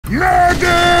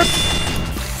Medice!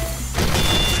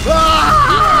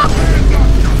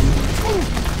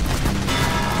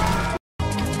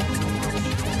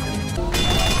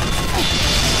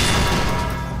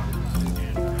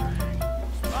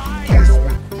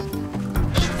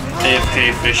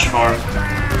 AFK fish farm.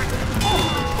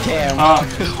 Damn.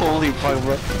 Holy fuck,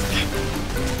 bro.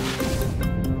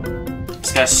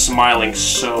 This guy's smiling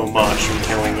so much from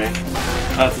killing me.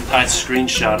 I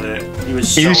screenshotted it. He was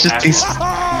so happy.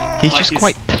 He's just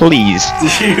quite pleased.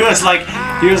 he was like,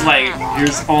 here's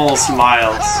all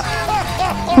smiles.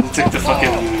 He took the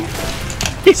fucking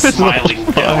smiling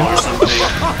pill or something.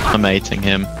 I'm hating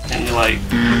him. And you're like,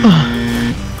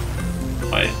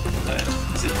 wait,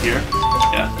 is it here?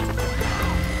 Yeah.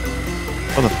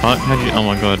 What the fuck? How did you? Oh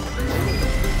my god.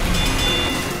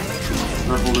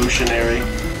 Revolutionary.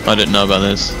 I didn't know about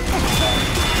this.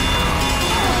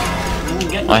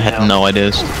 I had no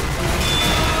ideas.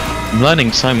 I'm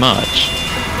learning so much.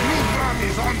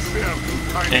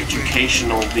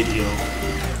 Educational video.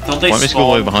 Don't they Why don't we spawn?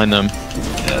 go way behind them?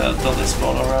 Yeah, don't they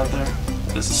spawn around there?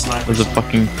 There's a sniper. There's a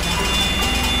fucking...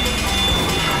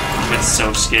 I get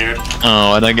so scared.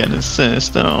 Oh, I don't get an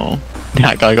assist. Oh.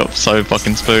 That guy got so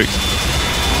fucking spooked.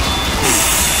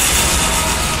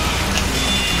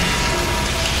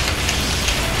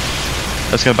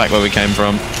 Let's go back where we came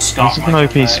from. This is an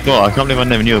OP spot. I can't believe I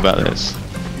never knew about this.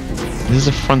 This is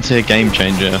a frontier game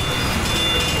changer.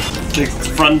 The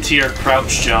frontier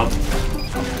crouch jump.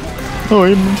 Oh,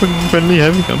 I'm friendly,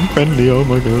 heavy. I'm friendly. Oh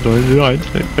my god, I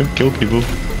don't kill people.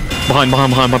 Behind,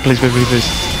 please.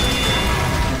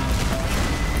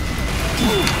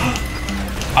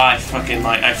 I fucking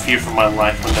I fear for my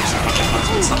life when there's a fucking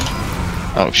huntsman.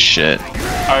 Oh shit.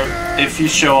 If you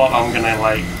show up, I'm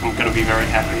gonna be very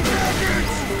happy.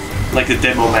 Like the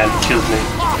demoman killed me.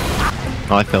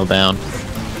 I fell down.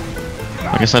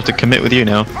 I guess I have to commit with you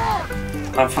now.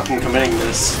 I'm fucking committing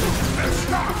this.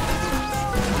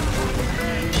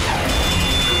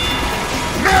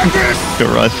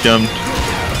 Got rice jumped.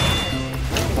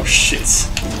 Oh shit.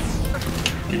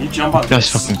 Can you jump on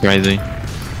That's this? fucking crazy.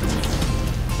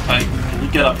 Like, can you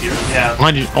get up here? Yeah.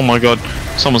 Behind you. Oh my god.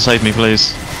 Someone save me,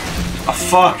 please. Oh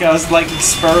fuck, I was like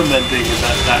experimenting and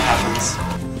that happens.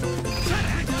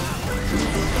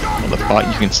 What the fuck?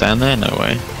 You can stand there? No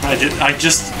way.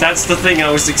 That's the thing, I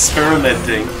was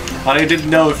experimenting. I didn't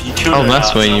know if you could. Oh,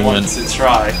 that's where you went. To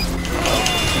try.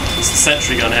 It's a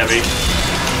sentry gun heavy.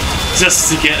 Just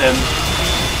to get him.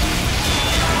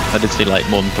 I did see like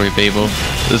more than 3 people.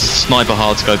 There's a sniper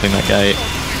hard scoping that gate.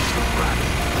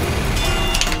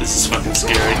 This is fucking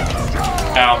scary.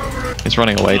 Ow. It's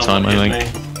running away time, I think.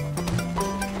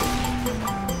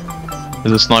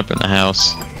 There's a sniper in the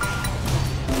house.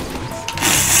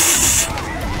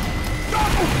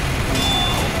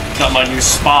 Got my new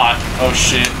spot. Oh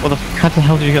shit. What the how the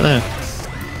hell did you get there?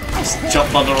 Just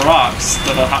jumped on the rocks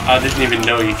that I didn't even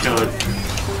know you could.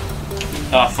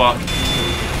 Ah, fuck.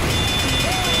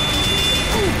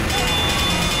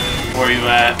 Where are you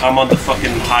at? I'm on the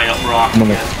fucking high up rock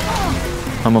again.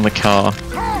 I'm on the car.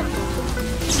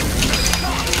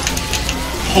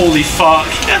 Holy fuck.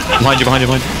 Behind you.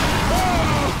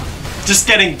 Just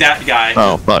getting that guy.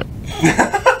 Oh, fuck.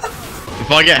 If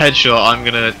I get headshot, I'm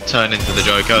gonna turn into the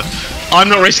Joker. I'm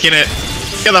not risking it.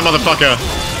 Get that motherfucker.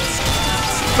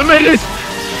 The medice!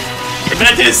 The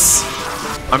medice!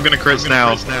 I'm gonna crit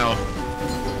now.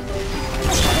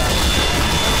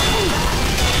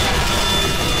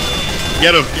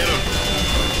 Get him.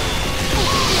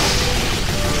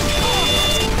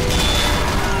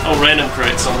 Oh, random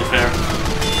crits, only fair.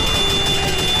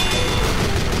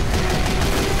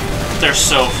 They're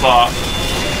so fucked.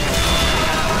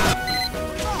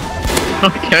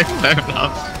 Okay, fair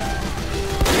enough.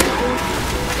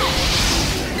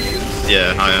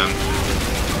 Yeah, I am.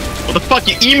 What the fuck,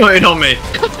 you emoted on me?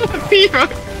 Piro!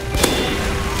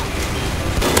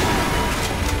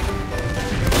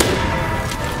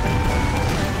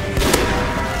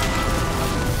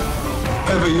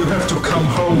 Ever, you have to come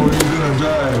home or you're gonna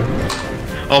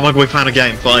die. Oh my god, we found a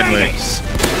game, finally.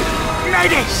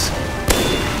 Medice!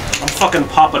 I'm fucking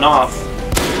popping off.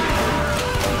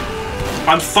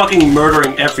 I'm fucking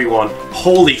murdering everyone.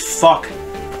 Holy fuck.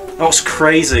 That was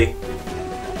crazy.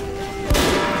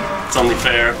 It's only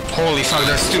fair. Holy fuck,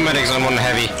 there's 2 medics on 1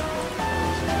 heavy.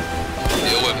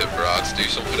 Deal with it, Brads. Do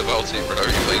something about it, bro.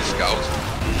 You playing scout.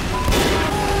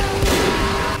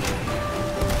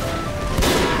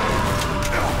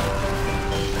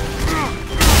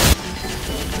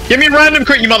 Give me a random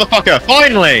crit, you motherfucker!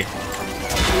 Finally!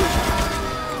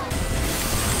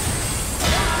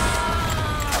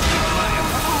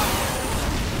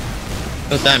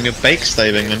 Oh damn, you're bake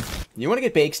staving them. You want to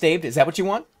get bake staved? Is that what you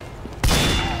want?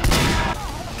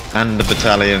 And the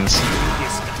battalions.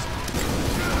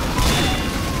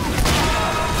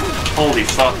 Holy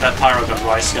fuck, that pyro gun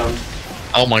rice gun.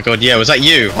 Oh my god, yeah, was that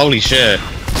you? Holy shit.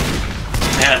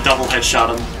 Yeah, double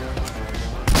headshot him.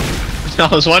 I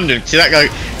was wondering, see that guy,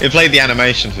 it played the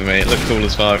animation for me, it looked cool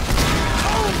as fuck.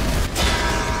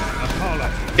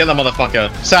 Get that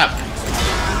motherfucker. Sap!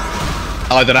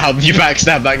 Oh, I don't know how you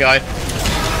backstab that guy.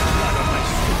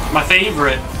 My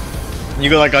favourite. You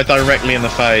got that guy directly in the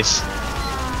face.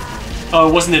 Oh,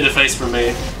 it wasn't in the face for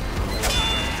me.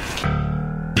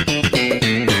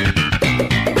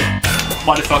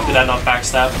 Why the fuck did I not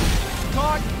backstab?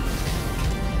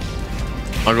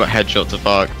 I got headshot to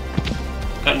fuck.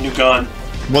 Got a new gun.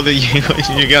 What did you got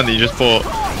a new gun that you just bought?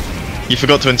 You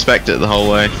forgot to inspect it the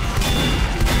whole way.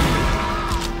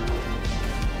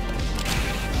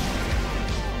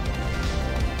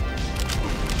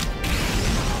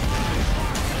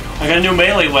 I got a new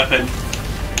melee weapon.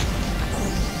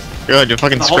 God, you're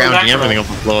fucking scrounging everything off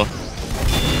the floor.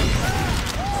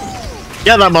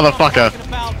 Get that motherfucker!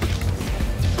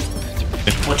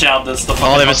 Watch out, there's the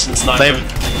fucking Hudson sniper. They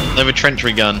have a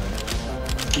trenchery gun.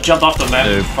 You jumped off the map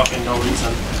for fucking no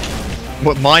reason.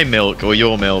 What, my milk or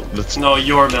your milk? No,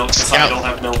 your milk, because I don't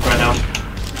have milk right now.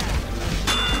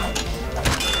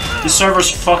 This server's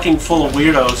fucking full of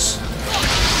weirdos.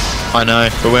 I know,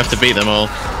 but we have to beat them all.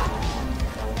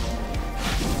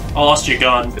 I lost your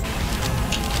gun.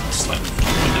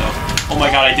 Oh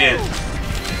my god, I did.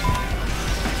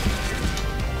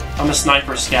 I'm a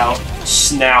sniper scout.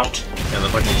 Snout. Yeah, the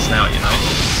fucking snout, you know?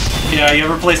 Yeah, you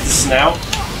ever played the snout?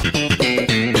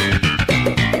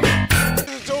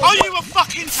 Are you a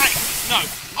fucking tank? No.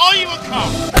 Are you a car?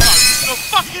 No. You're a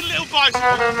fucking little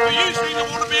bicycle. You usually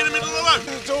don't want to be in the middle of the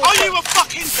road. Are you a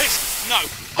fucking piss? No.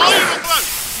 Are you a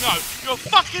bloke? No. You're a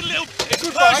fucking little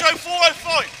Peugeot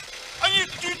 405. And you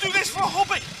do this for a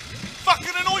hobby?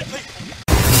 Fucking annoy people.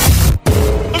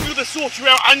 I'm gonna sort you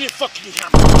out and your fucking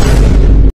camera.